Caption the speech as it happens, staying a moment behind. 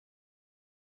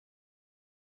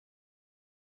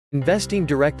Investing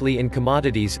directly in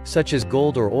commodities, such as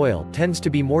gold or oil, tends to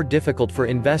be more difficult for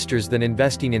investors than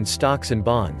investing in stocks and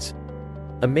bonds.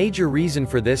 A major reason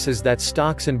for this is that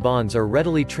stocks and bonds are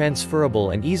readily transferable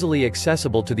and easily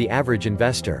accessible to the average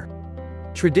investor.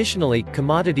 Traditionally,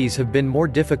 commodities have been more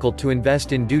difficult to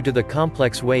invest in due to the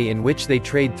complex way in which they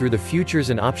trade through the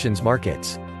futures and options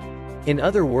markets. In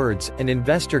other words, an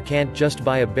investor can't just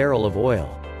buy a barrel of oil.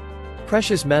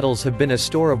 Precious metals have been a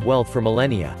store of wealth for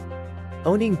millennia.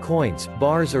 Owning coins,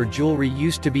 bars or jewelry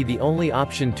used to be the only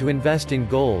option to invest in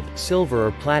gold, silver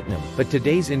or platinum, but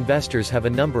today's investors have a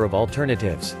number of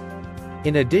alternatives.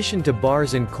 In addition to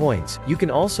bars and coins, you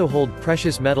can also hold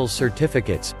precious metals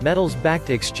certificates, metals-backed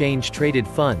exchange-traded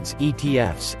funds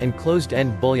 (ETFs), and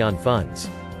closed-end bullion funds.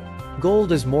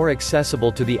 Gold is more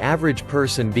accessible to the average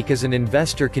person because an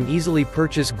investor can easily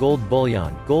purchase gold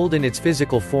bullion, gold in its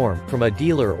physical form, from a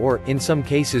dealer or, in some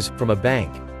cases, from a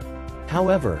bank.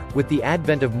 However, with the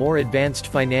advent of more advanced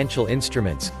financial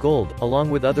instruments, gold, along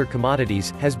with other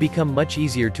commodities, has become much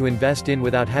easier to invest in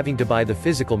without having to buy the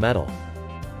physical metal.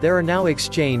 There are now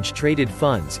exchange-traded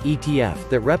funds (ETF)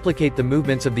 that replicate the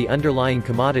movements of the underlying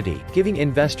commodity, giving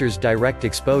investors direct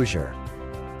exposure.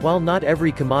 While not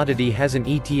every commodity has an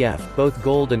ETF, both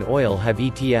gold and oil have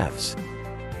ETFs.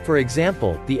 For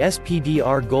example, the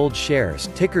SPDR Gold Shares,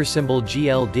 ticker symbol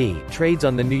GLD, trades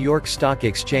on the New York Stock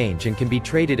Exchange and can be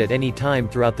traded at any time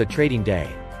throughout the trading day.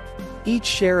 Each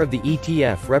share of the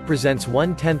ETF represents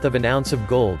 1/10 of an ounce of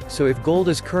gold, so if gold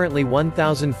is currently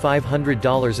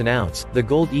 $1,500 an ounce, the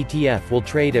gold ETF will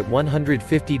trade at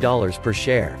 $150 per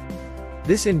share.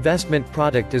 This investment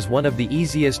product is one of the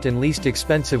easiest and least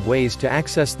expensive ways to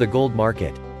access the gold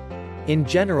market. In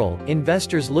general,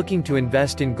 investors looking to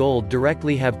invest in gold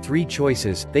directly have three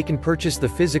choices: they can purchase the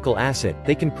physical asset,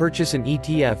 they can purchase an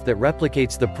ETF that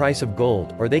replicates the price of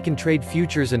gold, or they can trade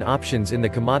futures and options in the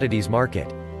commodities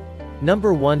market.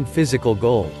 Number 1. Physical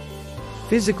gold.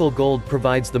 Physical gold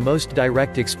provides the most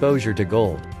direct exposure to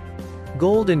gold.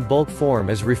 Gold in bulk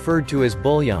form is referred to as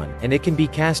bullion, and it can be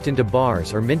cast into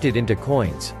bars or minted into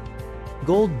coins.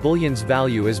 Gold bullion's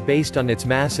value is based on its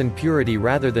mass and purity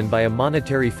rather than by a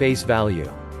monetary face value.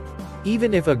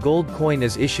 Even if a gold coin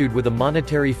is issued with a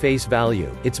monetary face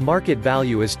value, its market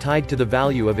value is tied to the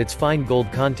value of its fine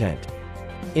gold content.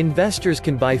 Investors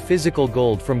can buy physical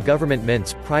gold from government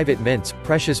mints, private mints,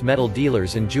 precious metal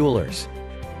dealers and jewelers.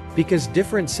 Because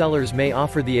different sellers may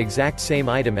offer the exact same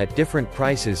item at different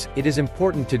prices, it is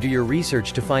important to do your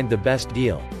research to find the best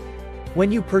deal. When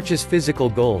you purchase physical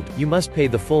gold, you must pay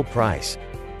the full price.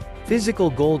 Physical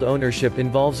gold ownership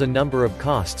involves a number of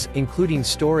costs, including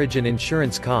storage and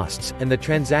insurance costs, and the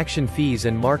transaction fees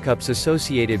and markups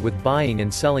associated with buying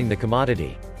and selling the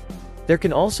commodity. There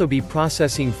can also be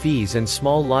processing fees and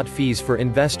small lot fees for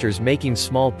investors making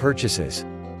small purchases.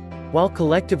 While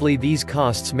collectively these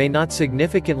costs may not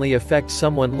significantly affect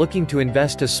someone looking to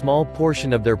invest a small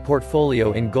portion of their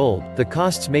portfolio in gold, the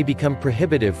costs may become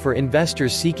prohibitive for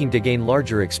investors seeking to gain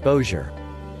larger exposure.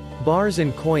 Bars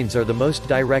and coins are the most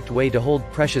direct way to hold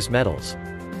precious metals.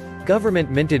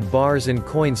 Government-minted bars and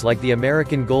coins like the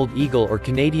American Gold Eagle or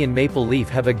Canadian Maple Leaf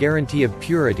have a guarantee of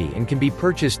purity and can be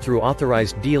purchased through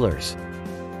authorized dealers.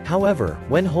 However,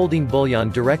 when holding bullion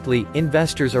directly,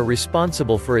 investors are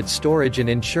responsible for its storage and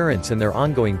insurance and their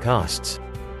ongoing costs.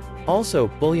 Also,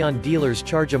 bullion dealers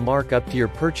charge a markup to your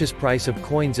purchase price of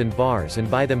coins and bars and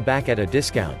buy them back at a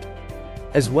discount.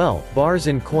 As well, bars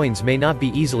and coins may not be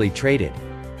easily traded.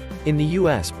 In the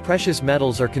US, precious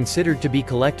metals are considered to be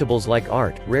collectibles like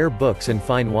art, rare books and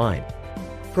fine wine.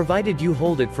 Provided you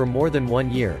hold it for more than 1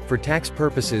 year, for tax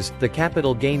purposes, the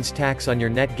capital gains tax on your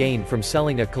net gain from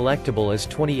selling a collectible is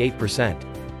 28%.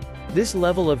 This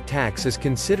level of tax is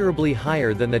considerably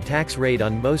higher than the tax rate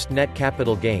on most net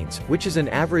capital gains, which is an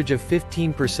average of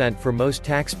 15% for most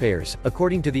taxpayers.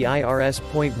 According to the IRS.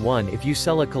 1, if you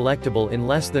sell a collectible in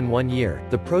less than 1 year,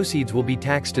 the proceeds will be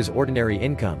taxed as ordinary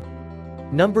income.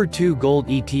 Number 2. Gold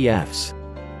ETFs.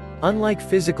 Unlike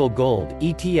physical gold,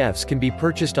 ETFs can be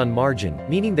purchased on margin,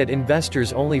 meaning that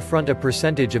investors only front a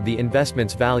percentage of the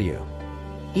investment's value.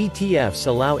 ETFs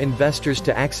allow investors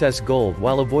to access gold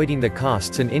while avoiding the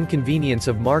costs and inconvenience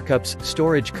of markups,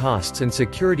 storage costs and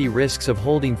security risks of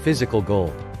holding physical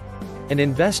gold. An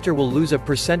investor will lose a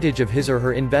percentage of his or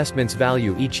her investment's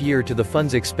value each year to the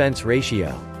fund's expense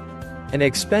ratio. An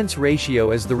expense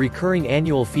ratio is the recurring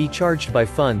annual fee charged by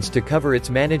funds to cover its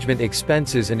management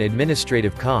expenses and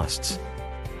administrative costs.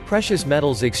 Precious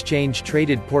metals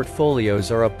exchange-traded portfolios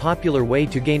are a popular way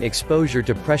to gain exposure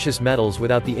to precious metals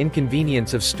without the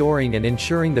inconvenience of storing and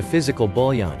insuring the physical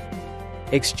bullion.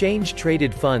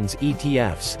 Exchange-traded funds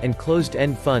 (ETFs) and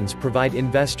closed-end funds provide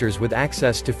investors with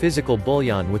access to physical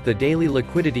bullion with the daily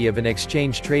liquidity of an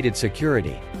exchange-traded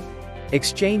security.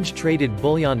 Exchange-traded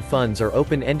bullion funds are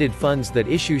open-ended funds that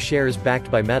issue shares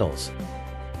backed by metals.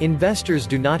 Investors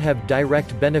do not have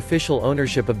direct beneficial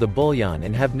ownership of the bullion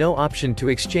and have no option to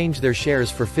exchange their shares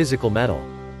for physical metal.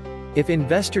 If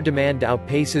investor demand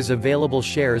outpaces available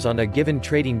shares on a given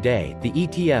trading day, the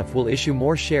ETF will issue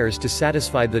more shares to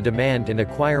satisfy the demand and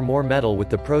acquire more metal with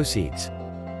the proceeds.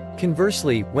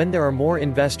 Conversely, when there are more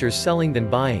investors selling than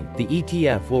buying, the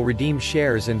ETF will redeem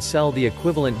shares and sell the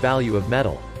equivalent value of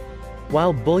metal.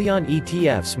 While bullion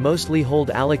ETFs mostly hold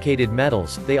allocated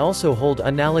metals, they also hold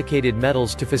unallocated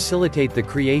metals to facilitate the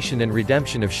creation and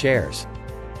redemption of shares.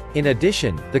 In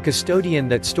addition, the custodian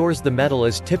that stores the metal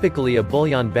is typically a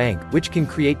bullion bank, which can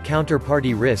create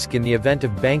counterparty risk in the event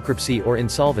of bankruptcy or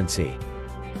insolvency.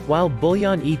 While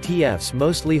bullion ETFs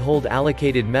mostly hold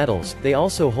allocated metals, they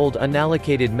also hold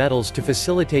unallocated metals to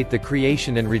facilitate the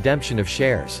creation and redemption of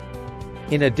shares.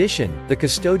 In addition, the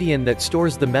custodian that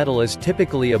stores the metal is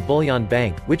typically a bullion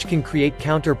bank, which can create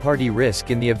counterparty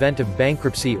risk in the event of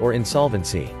bankruptcy or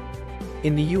insolvency.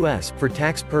 In the U.S., for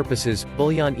tax purposes,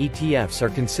 bullion ETFs are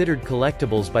considered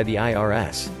collectibles by the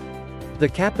IRS. The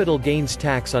capital gains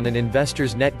tax on an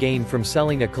investor's net gain from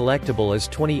selling a collectible is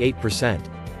 28%.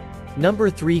 Number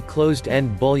 3.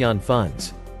 Closed-end bullion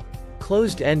funds.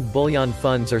 Closed-end bullion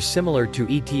funds are similar to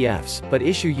ETFs, but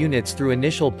issue units through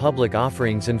initial public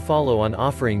offerings and follow-on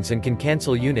offerings and can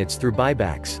cancel units through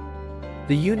buybacks.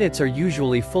 The units are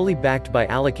usually fully backed by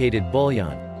allocated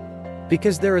bullion.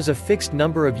 Because there is a fixed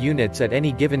number of units at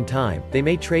any given time, they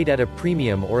may trade at a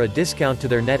premium or a discount to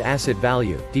their net asset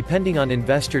value, depending on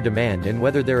investor demand and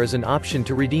whether there is an option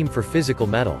to redeem for physical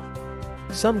metal.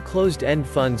 Some closed-end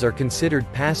funds are considered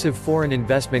passive foreign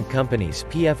investment companies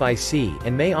 (PFIC)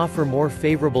 and may offer more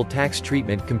favorable tax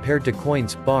treatment compared to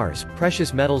coins, bars,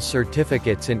 precious metals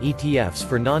certificates and ETFs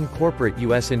for non-corporate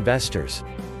U.S. investors.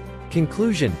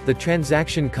 Conclusion: the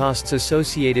transaction costs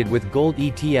associated with gold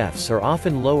ETFs are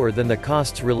often lower than the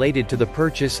costs related to the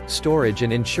purchase, storage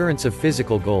and insurance of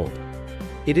physical gold.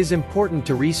 It is important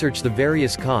to research the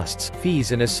various costs,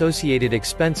 fees and associated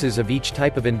expenses of each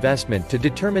type of investment to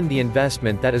determine the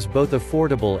investment that is both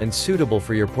affordable and suitable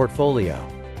for your portfolio.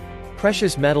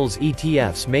 Precious metals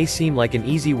ETFs may seem like an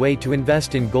easy way to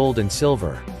invest in gold and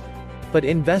silver. But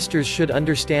investors should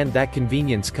understand that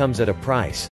convenience comes at a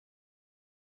price.